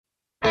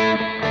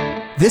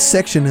This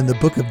section in the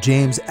book of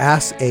James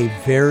asks a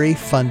very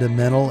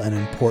fundamental and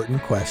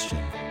important question,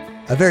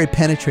 a very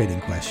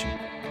penetrating question.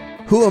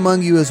 Who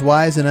among you is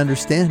wise and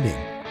understanding?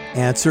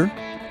 Answer,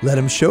 let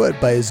him show it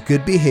by his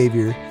good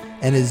behavior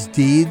and his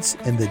deeds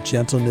in the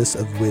gentleness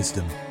of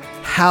wisdom.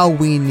 How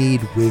we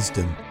need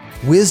wisdom.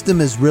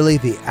 Wisdom is really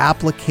the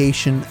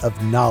application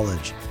of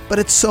knowledge, but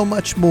it's so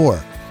much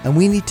more, and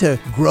we need to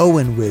grow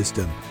in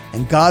wisdom,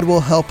 and God will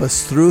help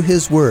us through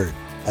His Word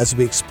as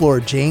we explore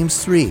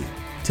James 3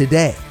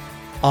 today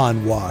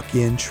on Walk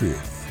in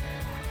Truth.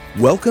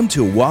 Welcome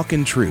to Walk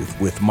in Truth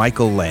with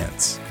Michael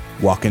Lance.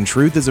 Walk in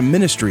Truth is a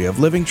ministry of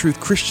Living Truth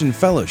Christian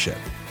Fellowship.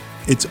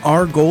 It's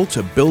our goal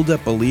to build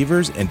up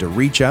believers and to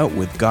reach out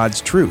with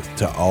God's truth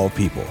to all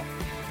people.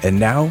 And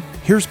now,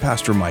 here's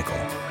Pastor Michael.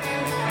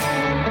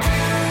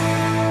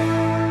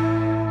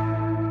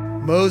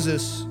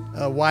 Moses,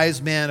 a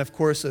wise man, of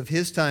course, of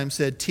his time,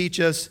 said, "Teach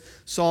us,"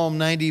 Psalm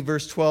 90,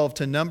 verse 12,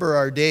 "to number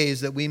our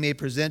days that we may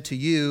present to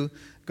you,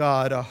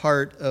 God, a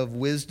heart of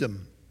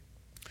wisdom."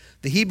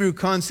 The Hebrew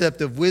concept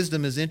of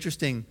wisdom is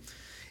interesting.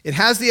 It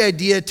has the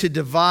idea to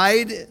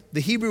divide. The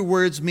Hebrew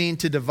words mean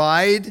to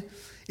divide.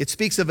 It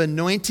speaks of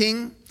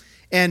anointing,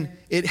 and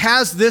it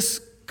has this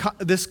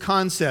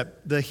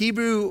concept. The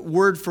Hebrew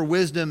word for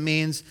wisdom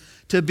means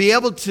to be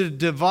able to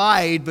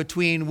divide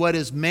between what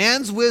is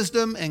man's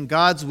wisdom and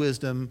God's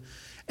wisdom,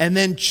 and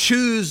then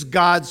choose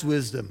God's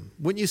wisdom.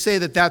 Wouldn't you say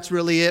that that's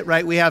really it,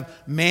 right? We have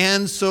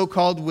man's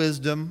so-called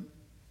wisdom.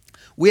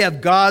 We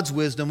have God's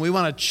wisdom. We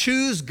want to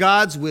choose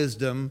God's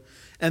wisdom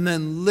and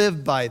then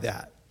live by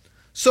that.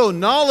 So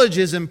knowledge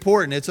is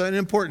important. It's an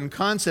important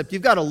concept.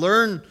 You've got to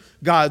learn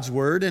God's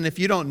word, and if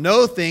you don't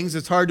know things,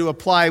 it's hard to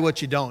apply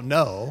what you don't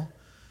know.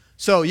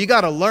 So you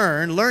got to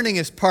learn. Learning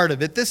is part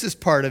of it. This is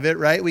part of it,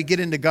 right? We get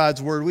into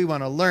God's word. We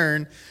want to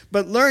learn.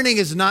 But learning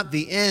is not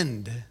the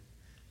end.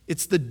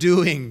 It's the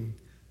doing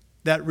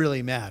that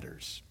really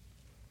matters.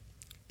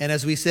 And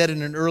as we said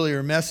in an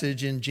earlier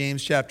message in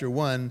James chapter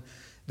 1,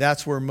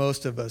 that's where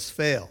most of us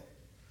fail.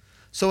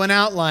 So an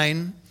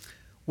outline,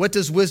 what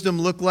does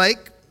wisdom look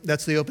like?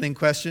 That's the opening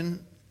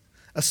question.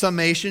 A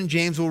summation,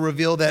 James will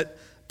reveal that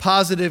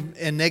positive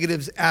and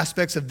negative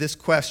aspects of this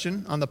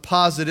question. On the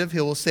positive, he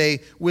will say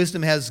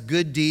wisdom has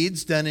good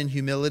deeds done in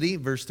humility,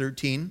 verse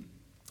 13.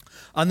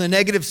 On the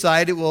negative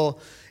side, it will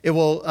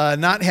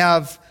not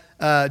have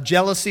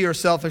jealousy or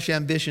selfish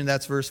ambition,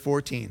 that's verse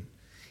 14.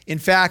 In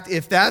fact,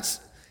 if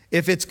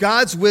it's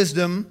God's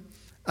wisdom,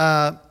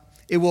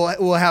 it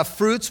will have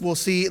fruits, we'll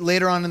see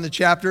later on in the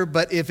chapter.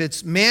 But if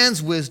it's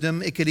man's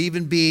wisdom, it could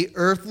even be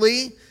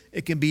earthly,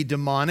 it can be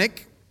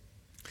demonic.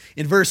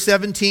 In verse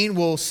 17,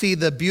 we'll see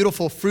the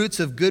beautiful fruits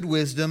of good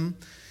wisdom,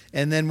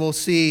 and then we'll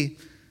see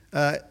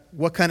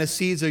what kind of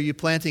seeds are you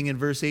planting in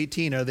verse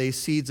 18. Are they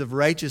seeds of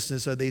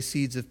righteousness? Are they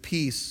seeds of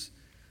peace?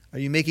 Are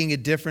you making a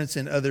difference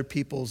in other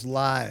people's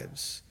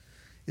lives?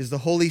 Is the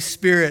Holy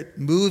Spirit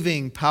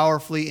moving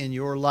powerfully in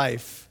your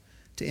life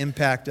to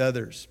impact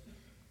others?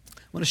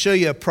 I want to show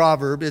you a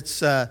proverb.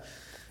 It's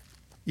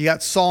you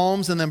got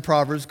Psalms and then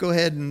Proverbs. Go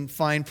ahead and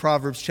find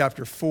Proverbs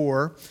chapter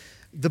 4.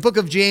 The book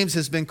of James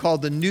has been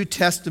called the New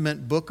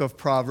Testament book of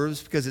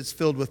Proverbs because it's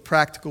filled with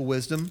practical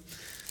wisdom.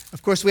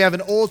 Of course, we have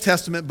an Old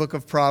Testament book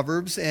of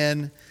Proverbs,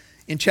 and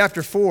in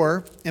chapter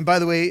 4, and by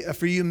the way,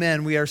 for you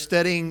men, we are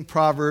studying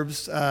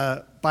Proverbs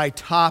by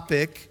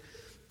topic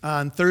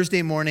on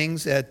Thursday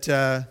mornings at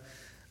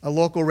a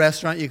local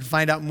restaurant. You can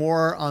find out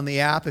more on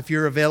the app. If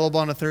you're available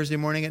on a Thursday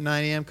morning at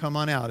 9 a.m., come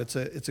on out.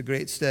 It's a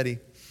great study.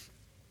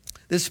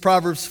 This is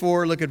Proverbs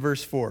 4. Look at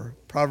verse 4.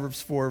 Proverbs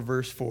 4,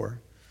 verse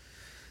 4.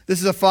 This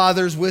is a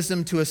father's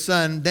wisdom to a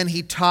son. Then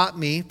he taught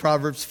me,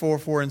 Proverbs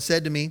 4:4, and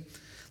said to me,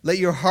 let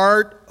your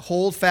heart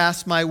hold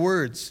fast my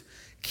words.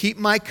 Keep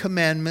my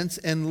commandments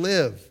and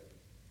live.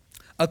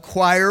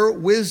 Acquire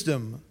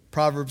wisdom,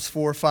 Proverbs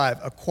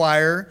 4:5.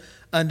 Acquire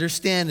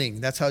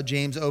understanding. That's how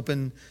James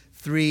opened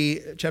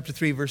chapter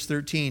 3, verse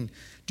 13.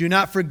 Do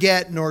not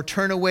forget nor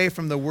turn away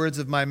from the words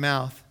of my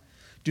mouth.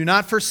 Do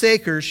not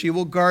forsake her, she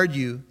will guard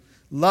you.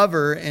 Love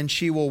her, and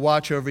she will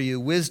watch over you.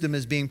 Wisdom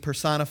is being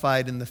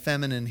personified in the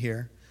feminine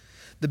here.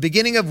 The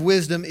beginning of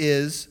wisdom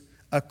is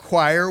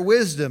acquire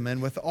wisdom,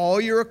 and with all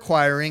your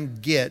acquiring,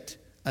 get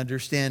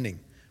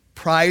understanding.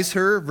 Prize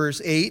her, verse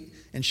 8,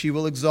 and she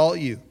will exalt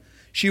you.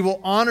 She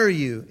will honor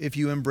you if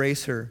you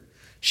embrace her.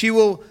 She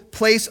will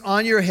place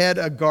on your head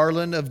a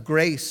garland of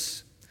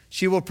grace.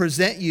 She will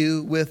present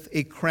you with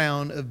a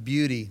crown of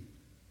beauty.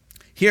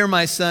 Hear,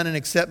 my son, and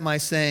accept my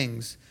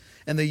sayings,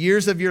 and the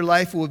years of your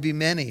life will be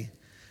many.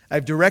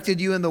 I've directed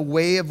you in the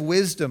way of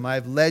wisdom.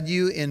 I've led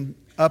you in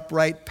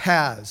upright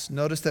paths.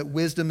 Notice that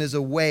wisdom is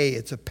a way,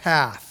 it's a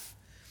path.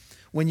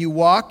 When you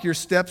walk, your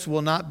steps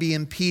will not be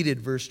impeded,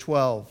 verse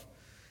 12.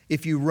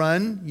 If you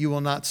run, you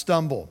will not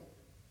stumble.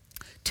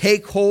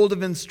 Take hold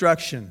of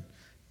instruction.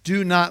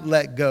 Do not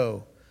let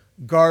go.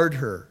 Guard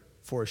her,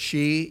 for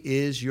she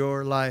is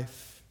your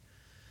life.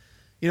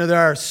 You know, there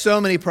are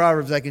so many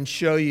proverbs I can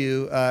show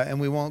you, and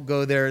we won't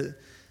go there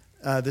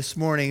this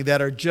morning,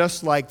 that are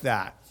just like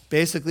that.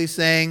 Basically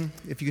saying,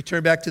 if you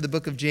turn back to the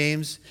book of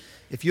James,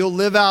 If you'll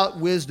live out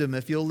wisdom,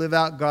 if you'll live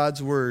out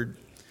God's word,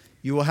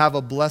 you will have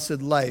a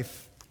blessed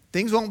life.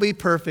 Things won't be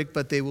perfect,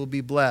 but they will be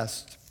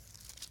blessed.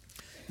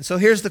 And so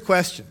here's the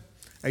question.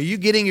 Are you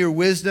getting your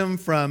wisdom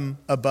from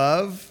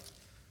above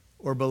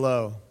or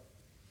below?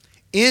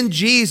 In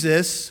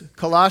Jesus,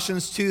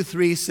 Colossians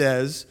 2:3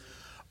 says,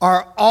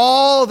 are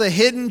all the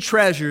hidden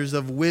treasures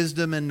of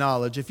wisdom and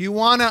knowledge. If you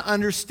want to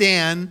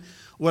understand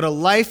what a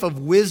life of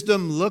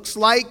wisdom looks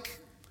like,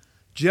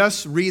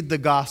 just read the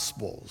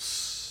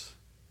Gospels.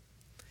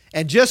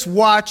 And just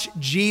watch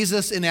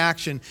Jesus in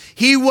action.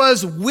 He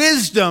was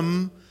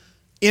wisdom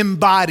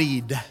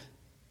embodied.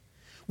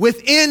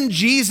 Within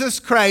Jesus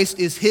Christ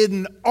is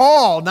hidden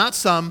all, not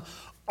some,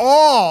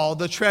 all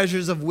the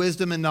treasures of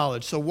wisdom and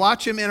knowledge. So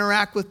watch him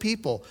interact with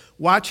people.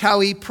 Watch how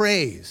he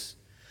prays.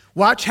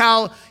 Watch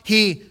how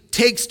he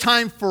takes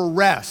time for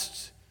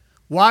rest.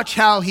 Watch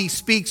how he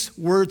speaks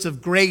words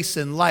of grace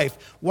and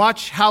life.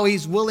 Watch how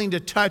he's willing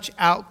to touch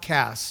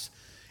outcasts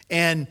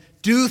and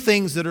do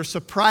things that are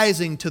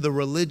surprising to the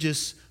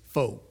religious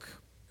folk.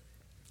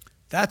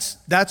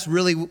 That's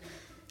really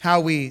how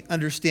we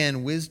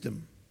understand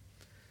wisdom.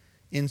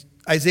 In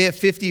Isaiah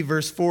 50,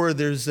 verse 4,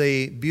 there's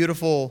a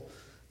beautiful,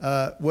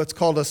 what's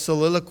called a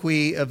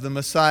soliloquy of the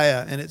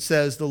Messiah. And it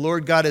says, the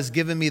Lord God has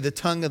given me the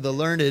tongue of the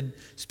learned,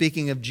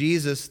 speaking of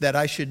Jesus, that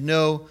I should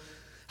know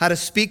how to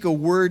speak a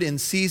word in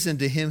season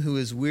to him who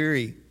is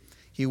weary.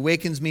 He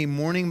awakens me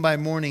morning by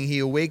morning. He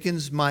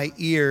awakens my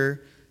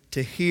ear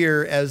to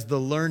hear as the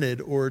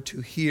learned, or to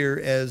hear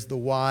as the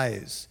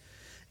wise.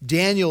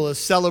 Daniel is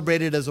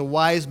celebrated as a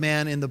wise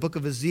man in the book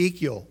of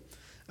Ezekiel,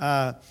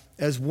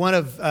 as one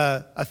of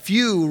a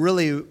few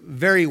really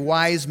very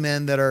wise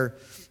men that are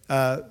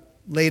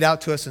laid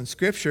out to us in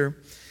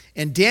Scripture.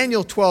 In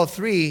Daniel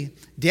 12:3,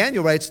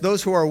 Daniel writes,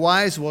 those who are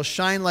wise will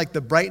shine like the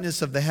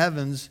brightness of the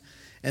heavens,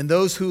 and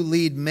those who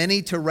lead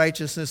many to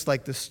righteousness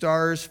like the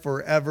stars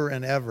forever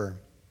and ever.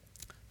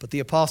 But the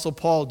Apostle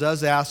Paul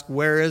does ask,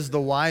 where is the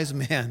wise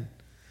man?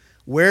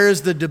 Where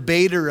is the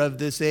debater of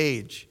this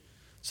age?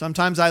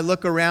 Sometimes I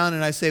look around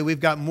and I say, we've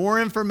got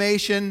more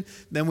information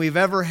than we've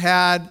ever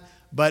had,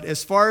 but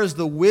as far as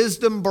the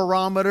wisdom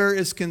barometer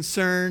is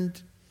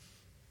concerned,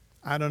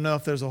 I don't know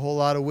if there's a whole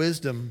lot of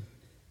wisdom.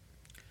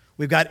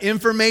 We've got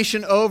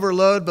information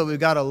overload, but we've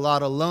got a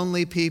lot of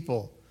lonely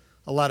people,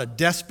 a lot of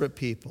desperate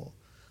people,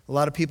 a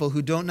lot of people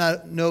who don't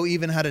know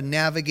even how to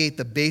navigate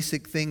the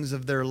basic things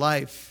of their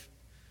life.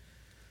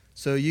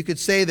 So you could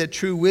say that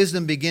true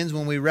wisdom begins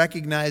when we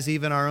recognize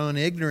even our own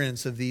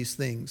ignorance of these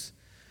things.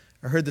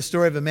 I heard the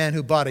story of a man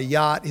who bought a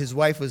yacht. His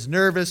wife was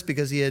nervous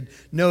because he had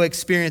no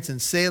experience in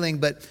sailing,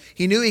 but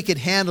he knew he could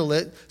handle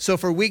it. So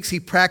for weeks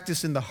he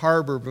practiced in the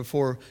harbor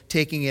before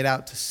taking it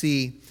out to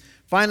sea.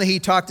 Finally, he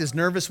talked his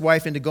nervous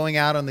wife into going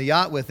out on the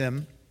yacht with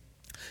him.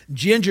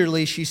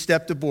 Gingerly, she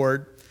stepped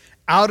aboard.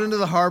 Out into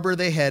the harbor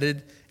they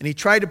headed, and he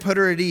tried to put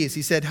her at ease.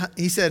 He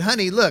said,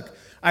 honey, look,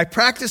 I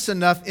practiced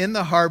enough in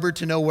the harbor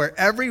to know where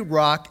every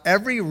rock,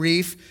 every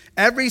reef,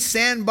 every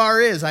sandbar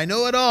is. I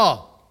know it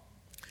all.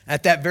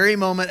 At that very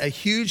moment, a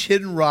huge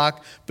hidden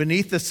rock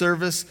beneath the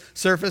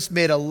surface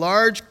made a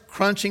large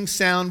crunching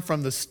sound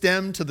from the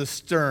stem to the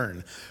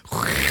stern.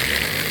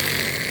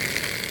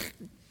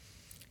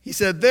 He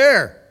said,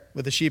 there,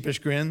 with a sheepish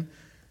grin,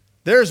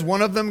 there's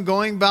one of them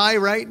going by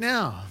right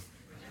now.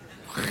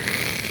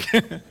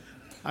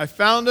 I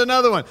found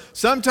another one.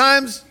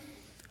 Sometimes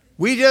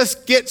we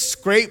just get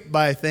scraped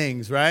by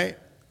things, right?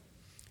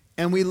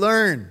 And we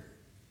learn.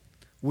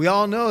 We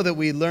all know that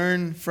we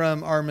learn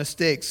from our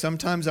mistakes.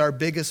 Sometimes our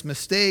biggest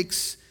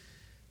mistakes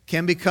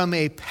can become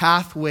a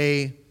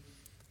pathway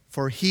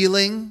for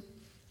healing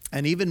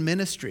and even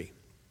ministry.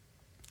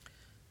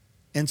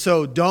 And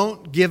so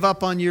don't give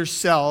up on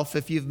yourself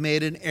if you've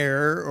made an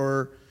error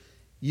or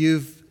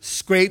you've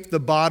scraped the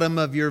bottom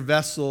of your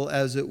vessel,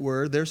 as it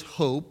were. There's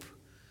hope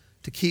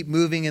to keep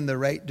moving in the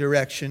right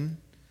direction,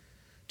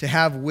 to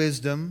have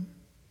wisdom.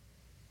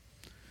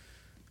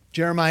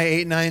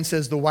 Jeremiah 8:9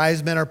 says, the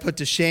wise men are put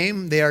to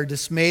shame. They are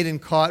dismayed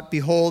and caught.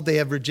 Behold, they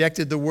have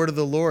rejected the word of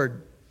the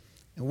Lord.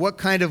 And what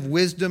kind of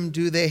wisdom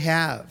do they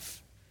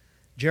have?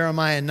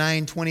 Jeremiah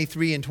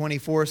 9:23 and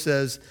 24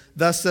 says,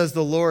 thus says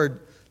the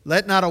Lord,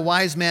 let not a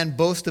wise man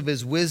boast of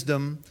his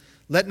wisdom.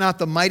 Let not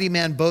the mighty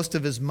man boast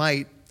of his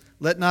might.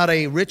 Let not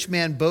a rich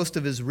man boast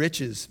of his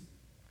riches.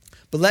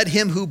 But let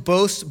him who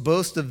boasts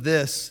boast of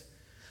this,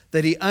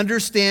 that he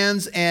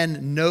understands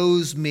and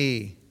knows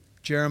me.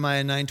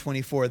 Jeremiah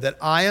 9:24, that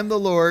I am the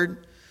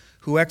Lord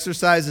who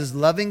exercises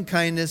loving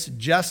kindness,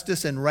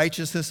 justice, and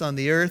righteousness on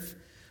the earth,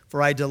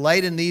 for I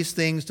delight in these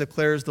things,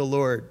 declares the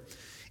Lord.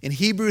 In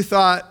Hebrew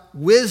thought,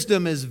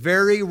 wisdom is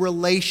very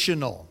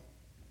relational.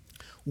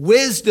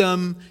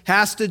 Wisdom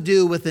has to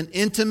do with an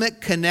intimate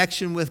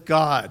connection with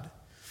God.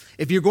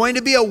 If you're going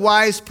to be a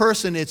wise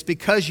person, it's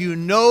because you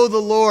know the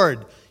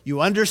Lord.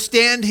 You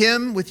understand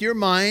him with your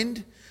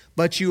mind,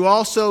 but you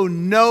also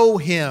know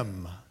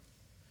him.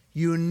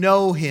 You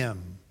know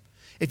him.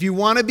 If you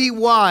want to be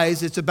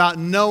wise, it's about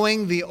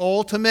knowing the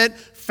ultimate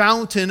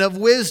fountain of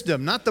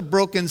wisdom, not the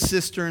broken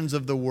cisterns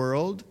of the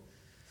world.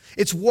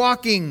 It's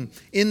walking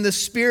in the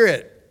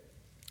Spirit.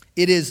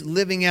 It is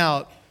living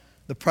out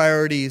the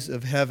priorities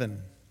of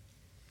heaven.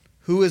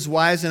 Who is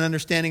wise and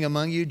understanding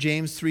among you?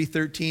 James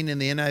 3:13 in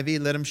the NIV,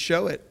 let him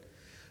show it.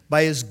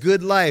 By his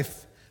good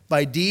life,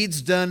 by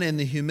deeds done in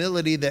the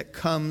humility that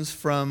comes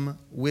from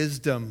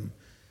wisdom.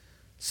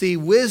 See,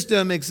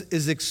 wisdom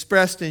is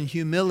expressed in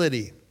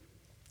humility.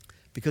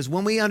 Because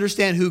when we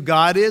understand who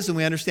God is and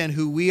we understand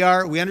who we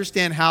are, we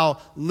understand how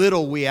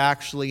little we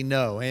actually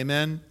know.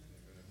 Amen?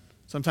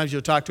 Sometimes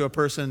you'll talk to a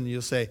person and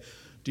you'll say,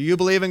 do you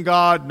believe in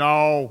God?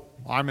 No,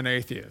 I'm an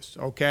atheist.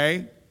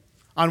 Okay.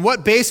 On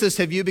what basis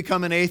have you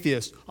become an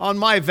atheist? On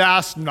my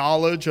vast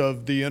knowledge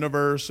of the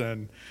universe,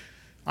 and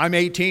I'm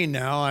 18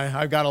 now.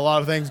 I've got a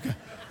lot of things.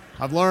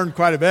 I've learned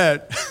quite a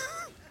bit.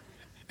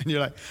 And you're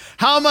like,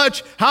 how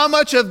much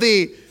of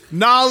the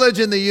knowledge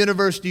in the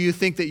universe do you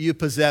think that you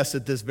possess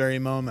at this very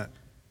moment?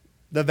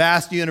 The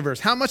vast universe.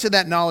 How much of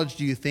that knowledge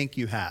do you think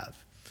you have?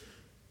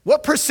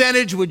 What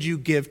percentage would you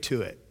give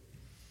to it?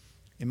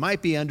 It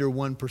might be under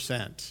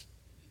 1%.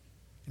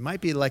 It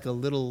might be like a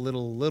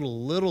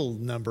little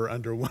number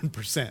under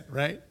 1%,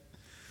 right?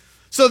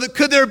 So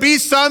could there be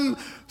some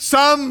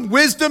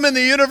wisdom in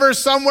the universe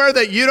somewhere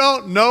that you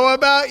don't know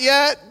about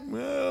yet?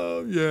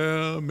 Well,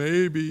 yeah,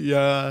 maybe.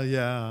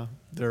 Yeah,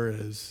 there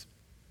is.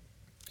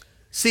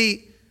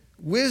 See,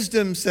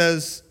 wisdom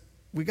says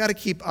we got to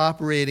keep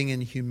operating in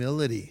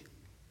humility.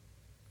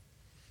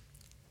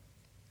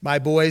 My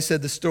boy,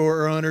 said the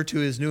store owner to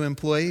his new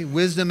employee,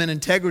 wisdom and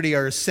integrity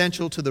are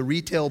essential to the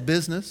retail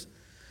business.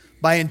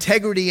 By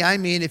integrity, I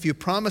mean if you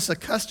promise a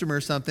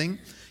customer something,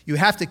 you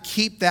have to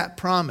keep that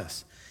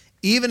promise,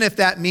 even if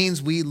that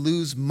means we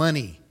lose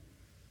money.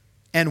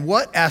 And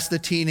what, asked the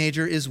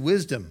teenager, is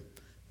wisdom?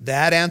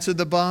 That, answered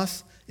the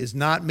boss, is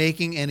not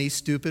making any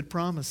stupid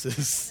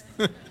promises.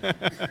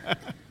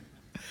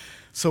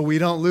 So we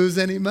don't lose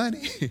any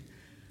money,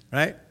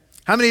 right?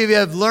 How many of you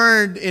have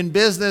learned in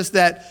business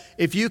that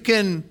if you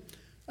can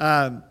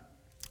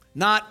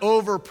not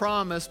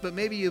over-promise, but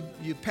maybe you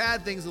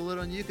pad things a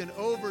little and you can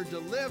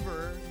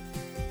over-deliver?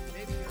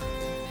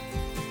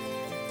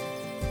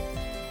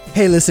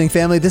 Hey, listening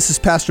family, this is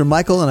Pastor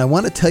Michael, and I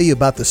want to tell you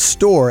about the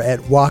store at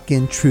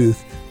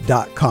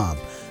walkintruth.com.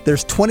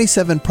 There's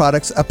 27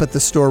 products up at the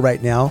store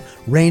right now,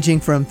 ranging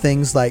from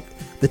things like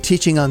the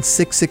teaching on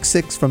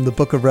 666 from the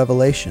book of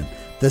Revelation,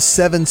 the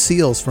 7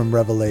 seals from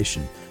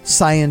Revelation,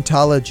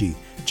 Scientology,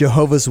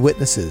 Jehovah's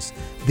Witnesses,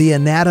 the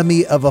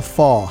anatomy of a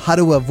fall, how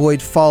to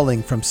avoid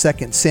falling from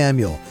 2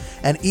 Samuel,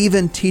 and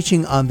even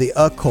teaching on the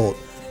occult.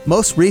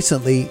 Most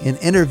recently, an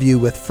interview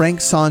with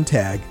Frank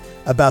Sontag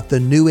about the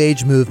New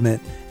Age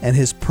movement and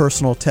his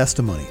personal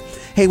testimony.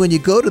 Hey, when you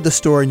go to the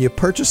store and you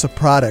purchase a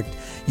product,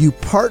 you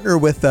partner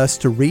with us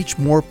to reach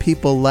more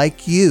people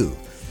like you.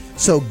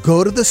 So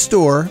go to the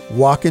store,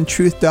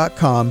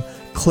 walkintruth.com,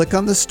 click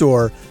on the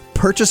store,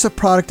 purchase a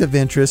product of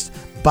interest,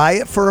 buy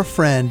it for a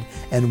friend,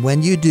 and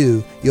when you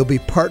do, you'll be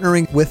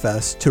partnering with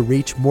us to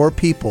reach more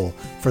people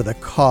for the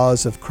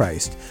cause of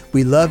Christ.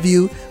 We love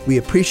you. We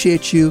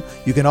appreciate you.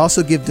 You can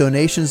also give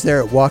donations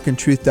there at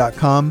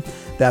walkintruth.com.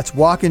 That's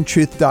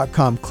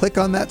walkintruth.com. Click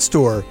on that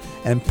store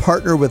and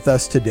partner with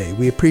us today.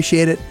 We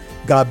appreciate it.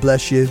 God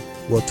bless you.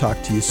 We'll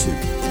talk to you soon.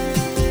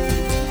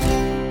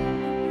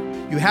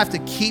 You have to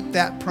keep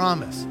that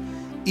promise,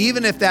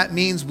 even if that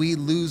means we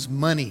lose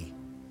money.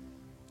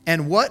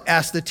 And what,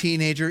 asked the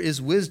teenager,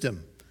 is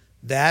wisdom?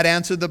 That,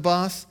 answered the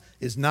boss,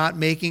 is not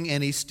making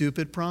any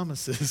stupid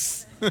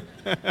promises.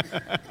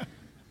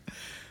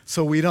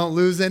 So we don't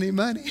lose any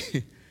money,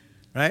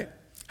 right?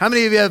 How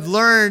many of you have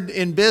learned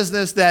in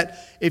business that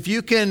if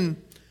you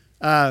can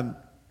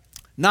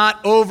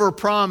not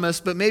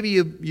over-promise, but maybe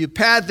you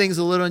pad things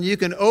a little and you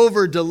can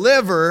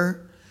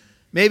over-deliver,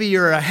 maybe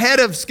you're ahead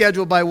of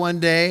schedule by one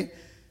day,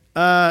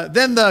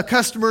 then the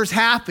customer's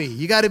happy.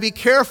 You got to be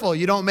careful.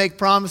 You don't make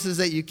promises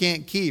that you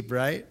can't keep,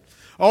 right?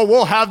 Oh,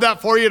 we'll have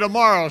that for you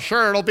tomorrow.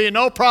 Sure, it'll be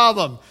no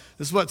problem.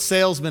 This is what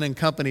salesmen and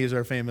companies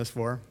are famous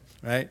for,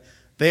 right?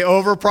 They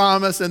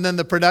overpromise, and then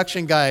the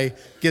production guy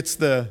gets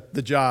the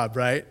job,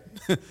 right?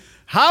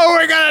 How are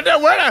we going to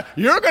do it?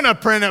 You're going to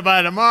print it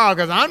by tomorrow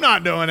because I'm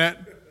not doing it.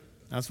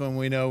 That's when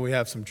we know we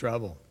have some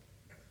trouble.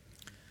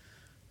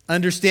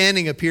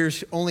 Understanding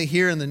appears only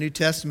here in the New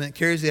Testament,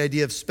 carries the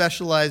idea of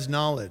specialized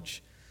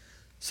knowledge,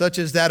 such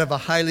as that of a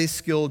highly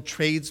skilled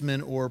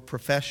tradesman or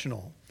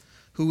professional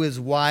who is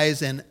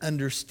wise and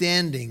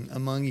understanding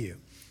among you.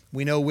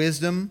 We know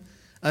wisdom.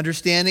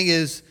 Understanding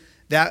is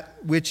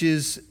that which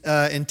is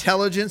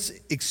intelligence,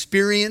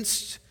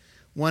 experienced,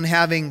 one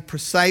having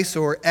precise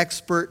or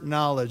expert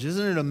knowledge.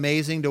 Isn't it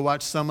amazing to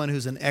watch someone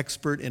who's an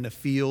expert in a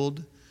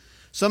field?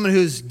 Someone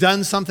who's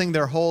done something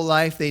their whole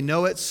life, they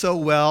know it so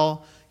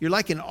well. You're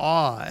like in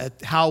awe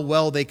at how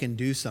well they can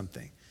do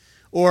something.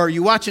 Or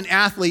you watch an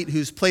athlete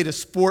who's played a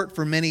sport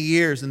for many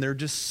years and they're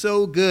just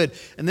so good.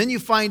 And then you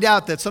find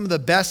out that some of the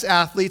best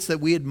athletes that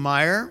we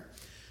admire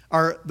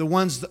are the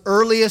ones the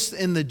earliest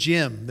in the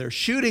gym. They're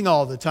shooting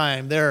all the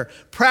time. They're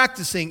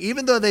practicing.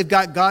 Even though they've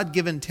got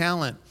God-given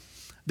talent,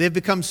 they've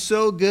become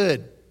so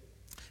good.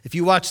 If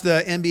you watch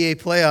the NBA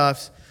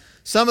playoffs,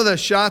 Some of the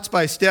shots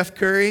by Steph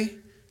Curry,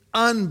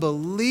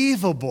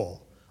 unbelievable.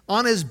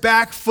 On his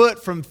back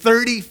foot from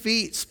 30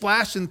 feet,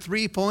 splashing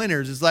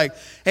three-pointers. It's like,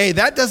 hey,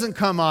 that doesn't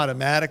come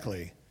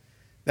automatically.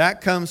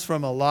 That comes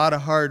from a lot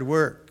of hard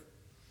work.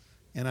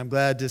 And I'm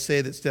glad to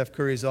say that Steph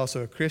Curry is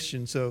also a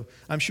Christian, so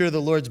I'm sure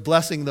the Lord's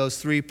blessing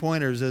those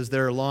three-pointers as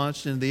they're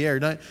launched into the air.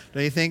 Don't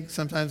you think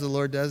sometimes the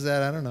Lord does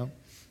that? I don't know.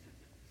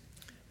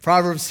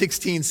 Proverbs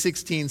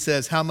 16:16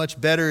 says, how much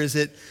better is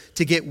it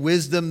to get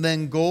wisdom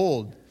than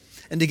gold,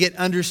 and to get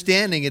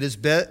understanding it is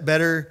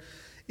better.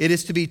 It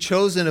is to be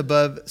chosen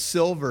above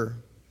silver.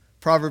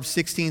 Proverbs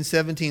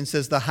 16:17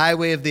 says, the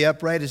highway of the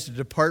upright is to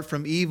depart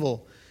from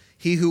evil.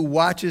 He who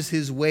watches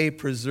his way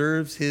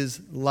preserves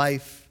his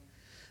life.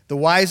 The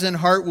wise in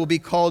heart will be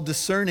called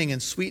discerning,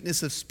 and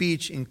sweetness of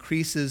speech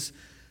increases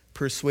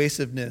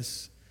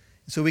persuasiveness.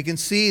 So we can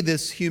see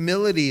this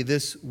humility,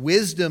 this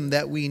wisdom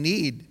that we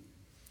need.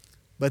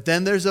 But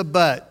then there's a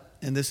but,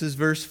 and this is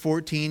verse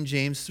 14,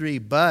 James 3.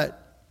 But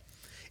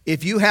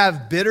if you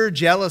have bitter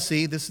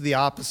jealousy, this is the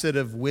opposite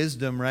of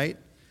wisdom, right?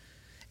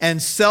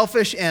 And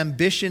selfish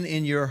ambition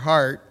in your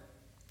heart,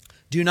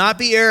 do not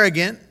be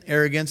arrogant,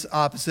 arrogance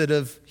opposite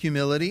of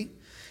humility,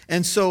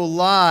 and so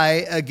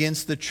lie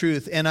against the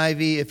truth.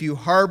 NIV, if you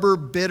harbor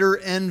bitter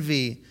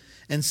envy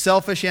and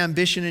selfish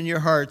ambition in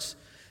your hearts,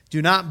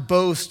 do not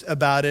boast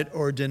about it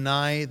or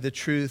deny the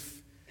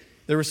truth.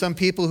 There were some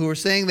people who were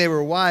saying they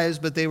were wise,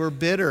 but they were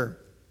bitter.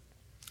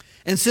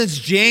 And since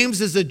James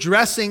is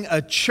addressing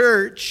a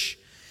church,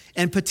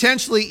 and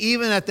potentially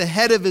even at the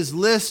head of his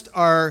list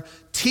are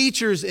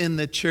teachers in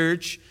the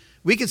church,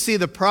 we can see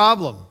the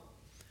problem.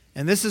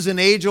 And this is an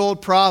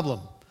age-old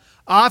problem.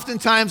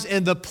 Oftentimes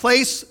in the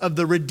place of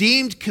the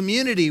redeemed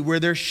community where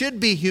there should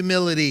be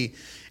humility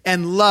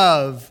and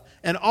love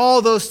and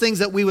all those things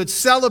that we would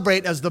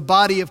celebrate as the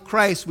body of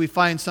Christ, we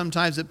find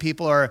sometimes that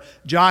people are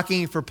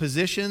jockeying for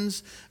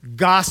positions,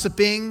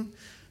 gossiping,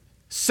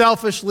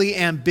 selfishly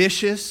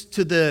ambitious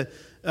to the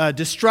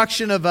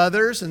destruction of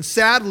others. And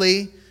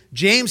sadly,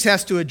 James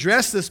has to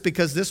address this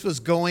because this was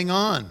going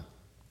on.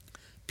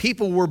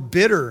 People were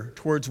bitter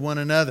towards one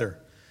another.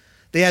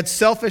 They had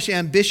selfish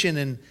ambition,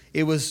 and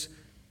it was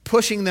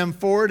pushing them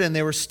forward, and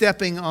they were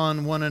stepping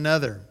on one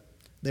another.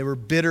 They were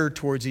bitter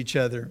towards each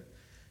other.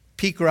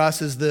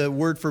 Pikros is the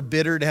word for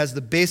bitter. It has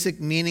the basic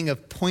meaning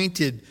of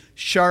pointed,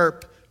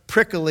 sharp,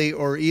 prickly,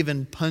 or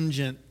even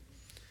pungent.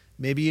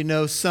 Maybe you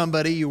know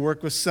somebody, you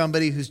work with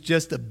somebody who's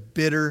just a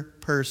bitter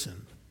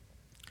person.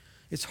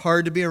 It's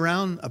hard to be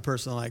around a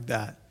person like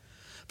that.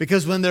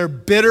 Because when they're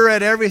bitter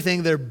at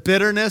everything, their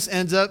bitterness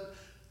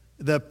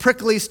the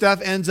prickly stuff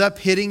ends up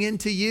hitting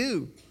into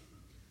you.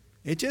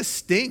 It just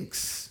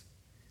stinks.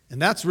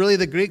 And that's really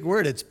the Greek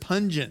word. It's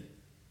pungent.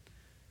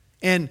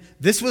 And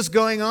this was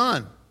going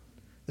on.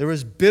 There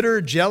was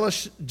bitter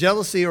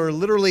jealousy, or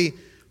literally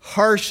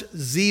harsh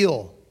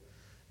zeal.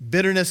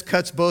 Bitterness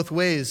cuts both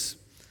ways.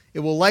 It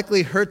will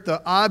likely hurt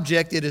the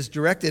object it is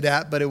directed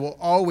at, but it will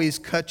always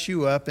cut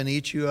you up and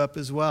eat you up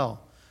as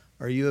well.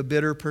 Are you a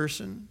bitter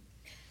person?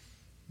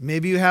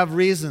 Maybe you have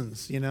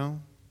reasons,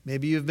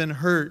 Maybe you've been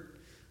hurt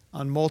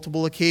on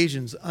multiple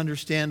occasions,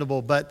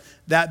 understandable, but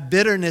that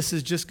bitterness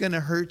is just going to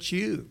hurt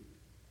you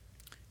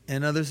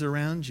and others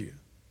around you.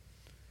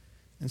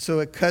 And so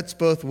it cuts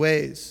both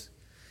ways.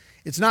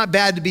 It's not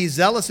bad to be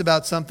zealous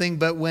about something,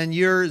 but when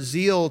your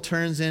zeal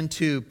turns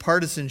into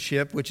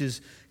partisanship, which is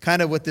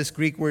kind of what this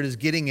Greek word is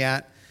getting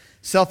at,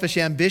 selfish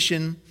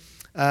ambition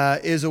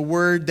is a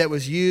word that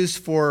was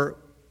used for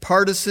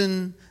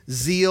partisan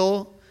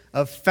zeal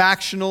of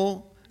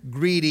factional,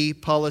 greedy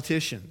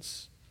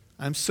politicians.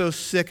 I'm so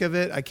sick of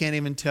it, I can't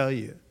even tell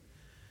you.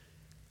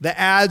 The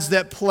ads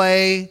that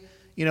play,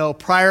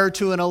 prior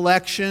to an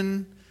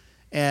election,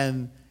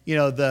 and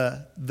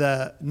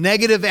the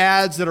negative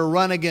ads that are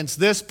run against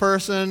this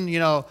person,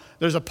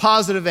 there's a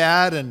positive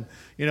ad, and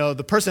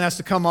the person has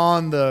to come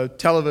on the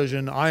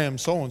television, I am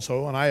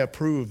so-and-so and I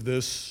approve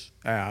this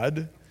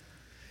ad.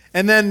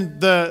 And then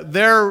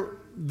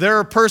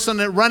their person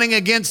running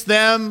against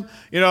them,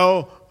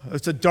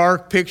 it's a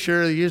dark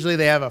picture. Usually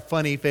they have a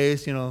funny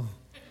face,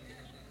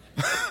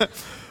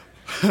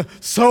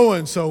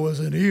 So-and-so was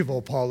an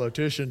evil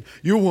politician.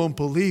 You won't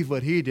believe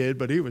what he did,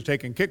 but he was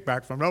taking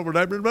kickback from blah,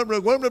 blah, blah, blah,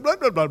 blah, blah,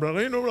 blah, blah,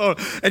 blah.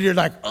 And you're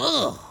like,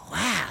 oh,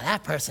 wow,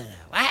 that person,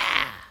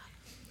 wow.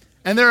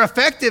 And they're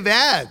effective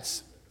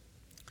ads.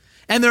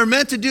 And they're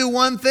meant to do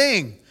one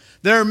thing.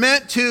 They're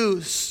meant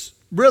to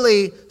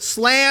really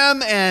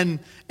slam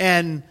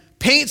and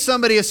paint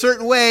somebody a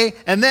certain way,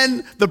 and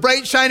then the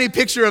bright, shiny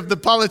picture of the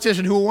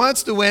politician who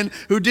wants to win,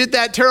 who did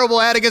that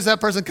terrible ad against that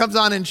person, comes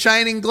on in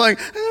shining, glowing,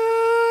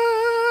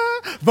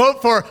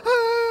 vote for,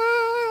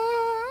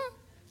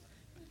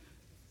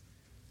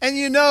 and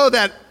you know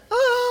that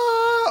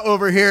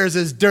over here is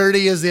as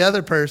dirty as the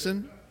other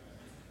person.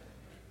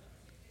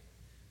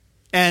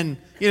 And,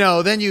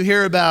 then you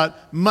hear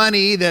about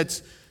money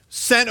that's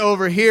sent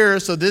over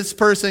here so this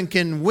person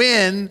can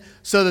win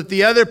so that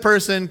the other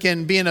person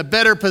can be in a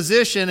better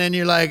position, and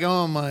you're like,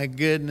 oh my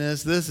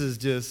goodness, this is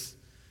just,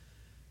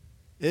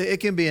 it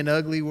can be an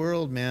ugly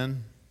world,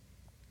 man.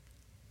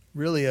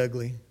 Really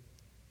ugly.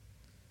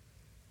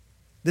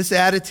 This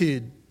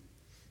attitude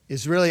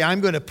is really,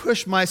 I'm going to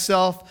push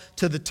myself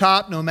to the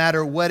top no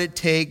matter what it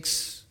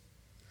takes.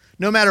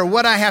 No matter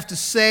what I have to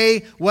say,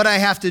 what I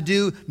have to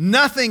do,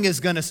 nothing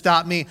is going to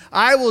stop me.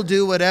 I will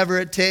do whatever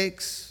it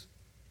takes.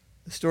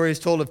 The story is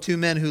told of two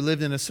men who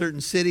lived in a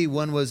certain city.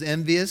 One was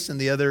envious and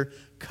the other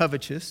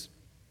covetous.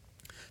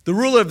 The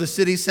ruler of the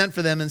city sent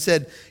for them and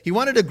said he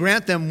wanted to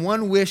grant them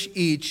one wish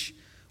each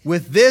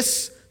with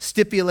this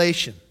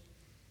stipulation,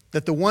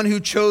 that the one who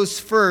chose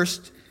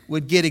first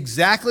would get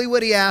exactly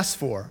what he asked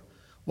for,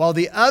 while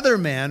the other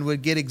man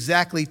would get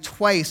exactly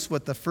twice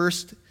what the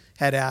first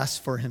had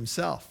asked for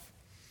himself.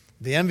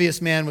 The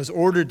envious man was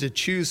ordered to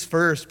choose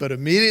first, but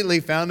immediately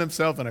found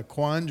himself in a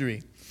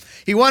quandary.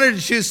 He wanted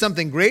to choose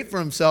something great for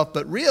himself,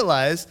 but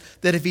realized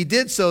that if he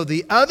did so,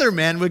 the other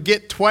man would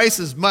get twice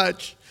as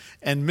much,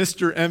 and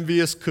Mr.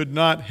 Envious could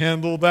not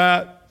handle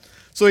that.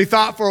 So he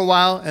thought for a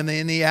while, and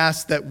then he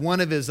asked that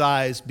one of his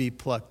eyes be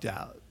plucked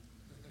out.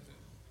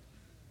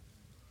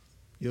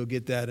 You'll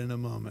get that in a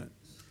moment.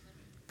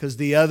 Because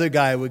the other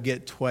guy would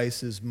get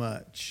twice as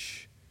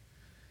much.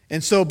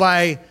 And so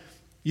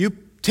you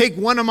take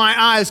one of my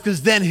eyes,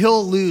 because then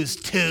he'll lose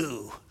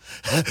two.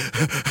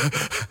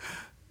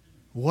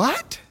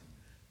 What?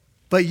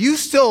 But you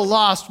still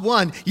lost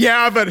one.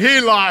 Yeah, but he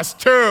lost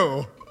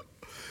two.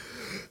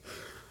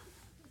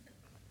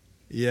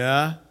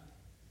 Yeah,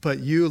 but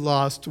you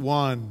lost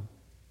one.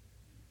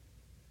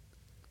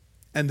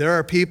 And there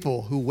are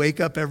people who wake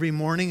up every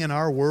morning in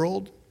our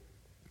world,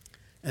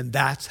 and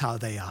that's how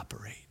they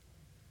operate.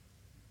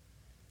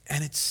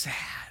 And it's sad.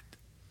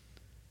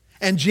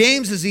 And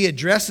James, as he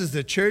addresses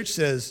the church,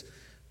 says,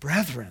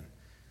 brethren,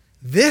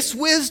 this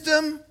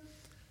wisdom,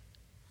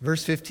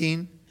 verse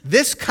 15,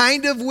 this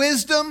kind of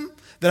wisdom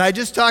that I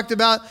just talked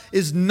about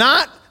is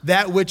not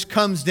that which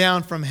comes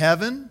down from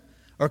heaven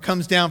or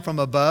comes down from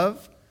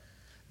above.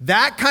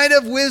 That kind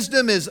of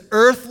wisdom is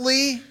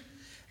earthly,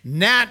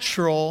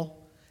 natural,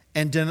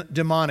 and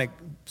demonic.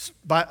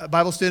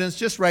 Bible students,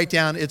 just write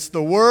down, it's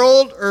the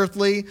world,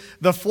 earthly,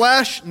 the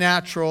flesh,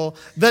 natural,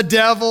 the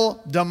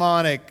devil,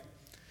 demonic.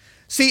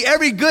 See,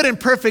 every good and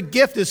perfect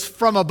gift is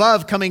from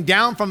above, coming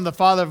down from the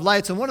Father of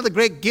lights. And one of the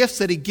great gifts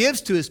that he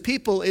gives to his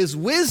people is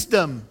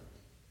wisdom.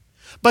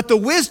 But the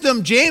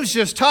wisdom James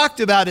just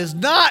talked about is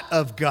not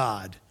of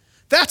God.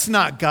 That's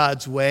not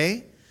God's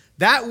way.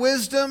 That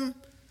wisdom,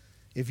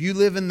 if you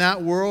live in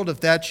that world, if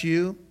that's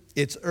you,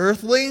 it's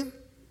earthly,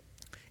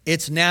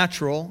 it's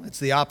natural, it's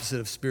the opposite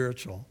of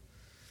spiritual,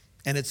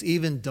 and it's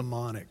even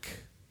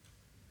demonic.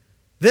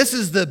 This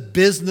is the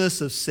business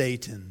of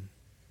Satan,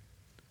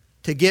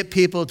 to get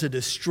people to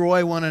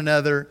destroy one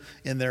another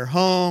in their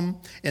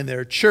home, in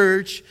their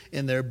church,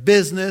 in their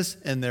business,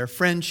 in their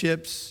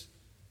friendships.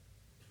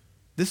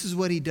 This is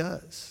what he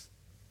does.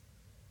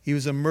 He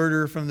was a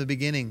murderer from the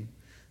beginning.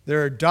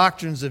 There are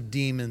doctrines of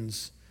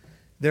demons.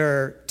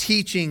 There are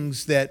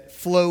teachings that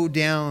flow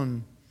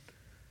down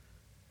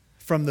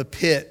from the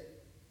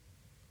pit.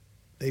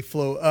 They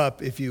flow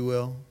up, if you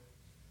will.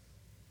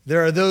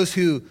 There are those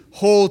who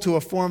hold to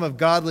a form of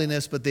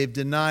godliness, but they've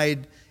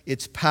denied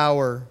its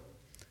power.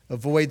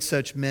 Avoid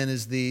such men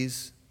as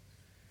these.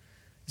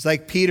 It's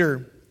like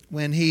Peter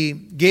when he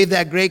gave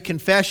that great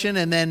confession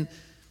and then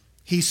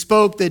he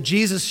spoke that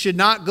Jesus should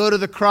not go to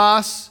the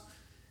cross.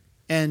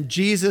 And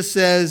Jesus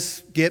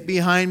says, get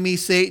behind me,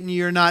 Satan.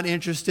 You're not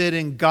interested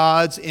in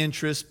God's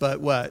interest, but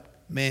what?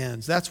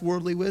 Man's. That's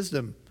worldly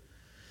wisdom.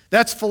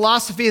 That's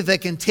philosophy that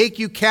can take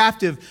you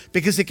captive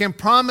because it can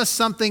promise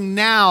something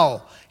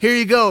now. Here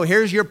you go.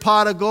 Here's your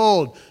pot of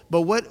gold.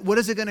 But what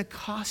is it going to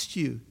cost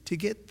you to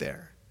get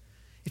there?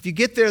 If you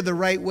get there the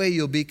right way,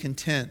 you'll be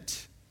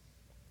content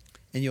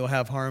and you'll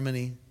have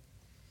harmony.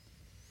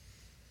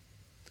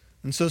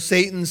 And so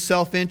Satan's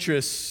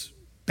self-interest,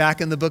 back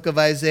in the book of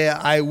Isaiah,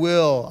 I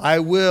will,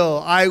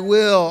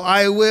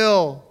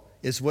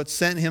 is what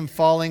sent him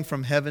falling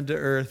from heaven to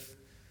earth.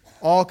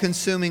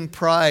 All-consuming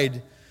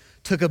pride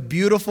took a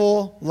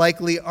beautiful,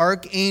 likely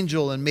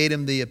archangel and made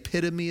him the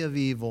epitome of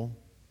evil.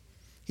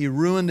 He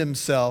ruined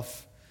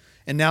himself.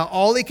 And now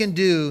all he can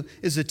do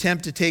is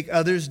attempt to take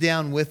others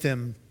down with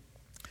him.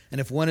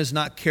 And if one is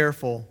not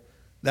careful,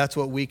 that's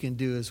what we can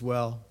do as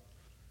well.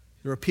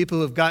 There are people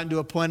who have gotten to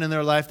a point in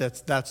their life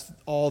that's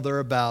all they're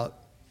about.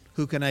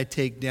 Who can I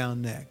take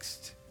down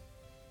next?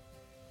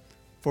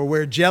 For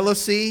where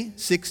jealousy,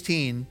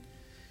 16,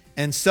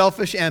 and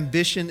selfish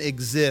ambition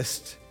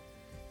exist,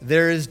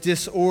 there is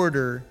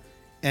disorder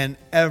and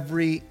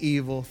every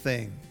evil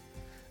thing.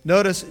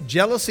 Notice,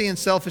 jealousy and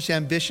selfish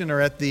ambition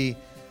are at the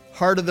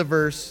heart of the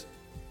verse,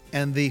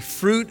 and the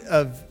fruit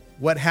of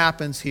what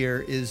happens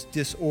here is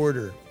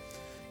disorder.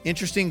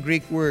 Interesting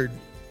Greek word.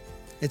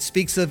 It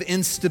speaks of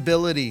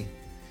instability.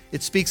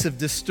 It speaks of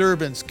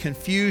disturbance,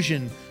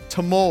 confusion,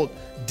 tumult,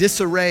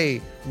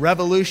 disarray,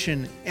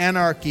 revolution,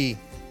 anarchy,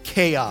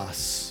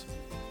 chaos.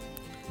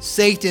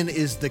 Satan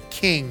is the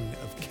king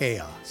of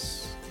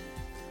chaos.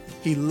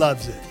 He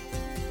loves it.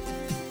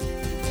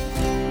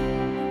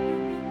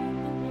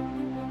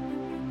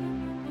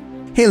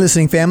 Hey,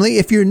 listening family,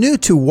 if you're new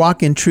to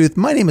Walk in Truth,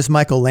 my name is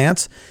Michael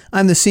Lance.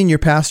 I'm the senior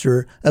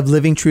pastor of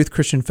Living Truth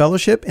Christian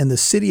Fellowship in the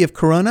city of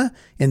Corona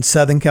in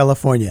Southern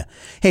California.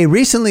 Hey,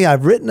 recently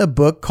I've written a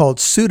book called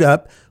Suit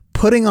Up,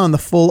 Putting on the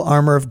Full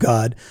Armor of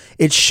God.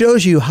 It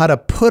shows you how to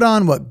put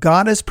on what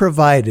God has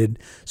provided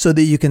so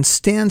that you can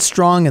stand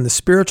strong in the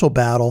spiritual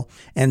battle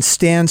and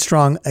stand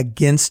strong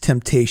against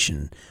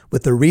temptation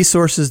with the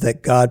resources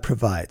that God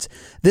provides.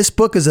 This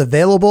book is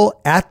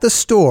available at the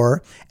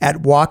store at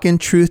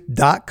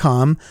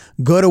walkintruth.com.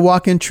 Go to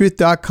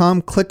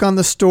walkintruth.com, click on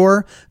the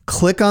store,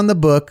 click on the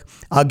book.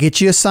 I'll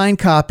get you a signed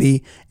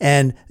copy,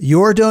 and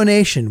your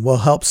donation will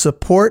help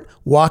support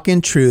Walk in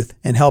Truth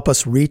and help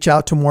us reach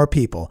out to more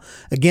people.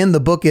 Again,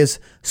 the book is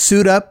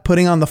Suit Up,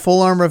 Putting on the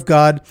Full Armor of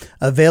God,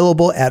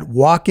 available at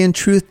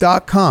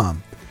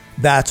walkintruth.com.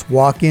 That's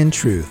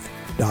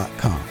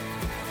walkintruth.com.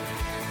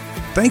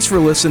 Thanks for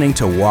listening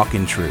to Walk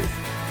in Truth.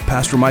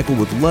 Pastor Michael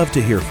would love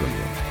to hear from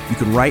you. You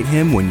can write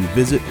him when you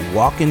visit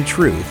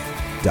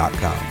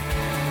walkintruth.com.